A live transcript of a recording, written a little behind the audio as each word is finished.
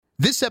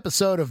This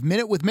episode of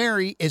Minute with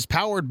Mary is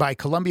powered by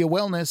Columbia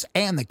Wellness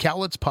and the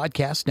Cowlitz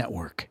Podcast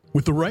Network.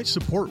 With the right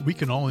support, we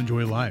can all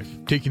enjoy life.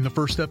 Taking the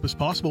first step is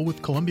possible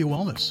with Columbia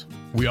Wellness.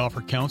 We offer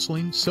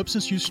counseling,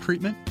 substance use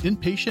treatment,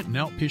 inpatient and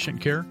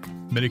outpatient care,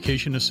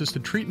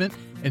 medication-assisted treatment,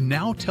 and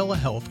now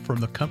telehealth from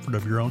the comfort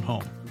of your own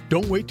home.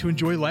 Don't wait to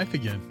enjoy life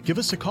again. Give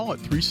us a call at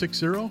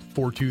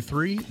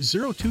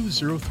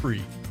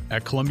 360-423-0203.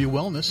 At Columbia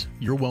Wellness,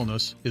 your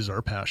wellness is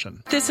our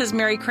passion. This is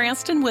Mary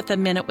Cranston with A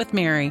Minute with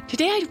Mary.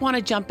 Today I want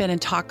to jump in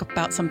and talk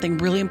about something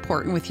really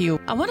important with you.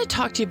 I want to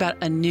talk to you about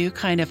a new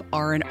kind of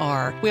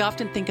R&R. We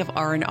often think of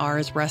R&R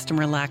as rest and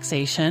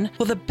relaxation.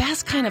 Well, the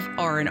best kind of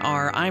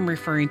R&R I'm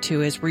referring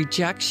to is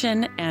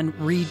rejection and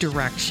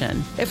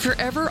redirection. If you're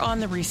ever on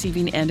the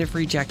receiving end of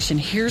rejection,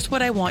 here's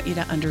what I want you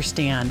to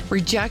understand.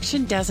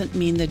 Rejection doesn't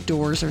mean the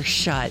doors are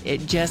shut.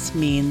 It just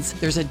means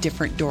there's a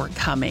different door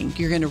coming.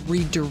 You're going to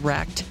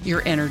redirect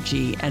your energy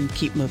and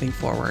keep moving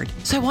forward.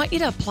 So I want you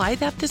to apply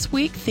that this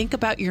week. Think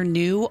about your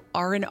new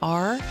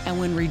R&R, and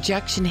when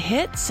rejection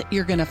hits,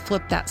 you're going to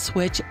flip that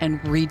switch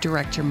and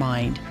redirect your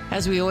mind.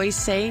 As we always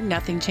say,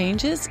 nothing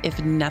changes if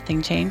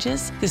nothing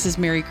changes. This is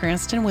Mary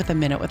Cranston with A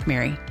Minute with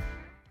Mary.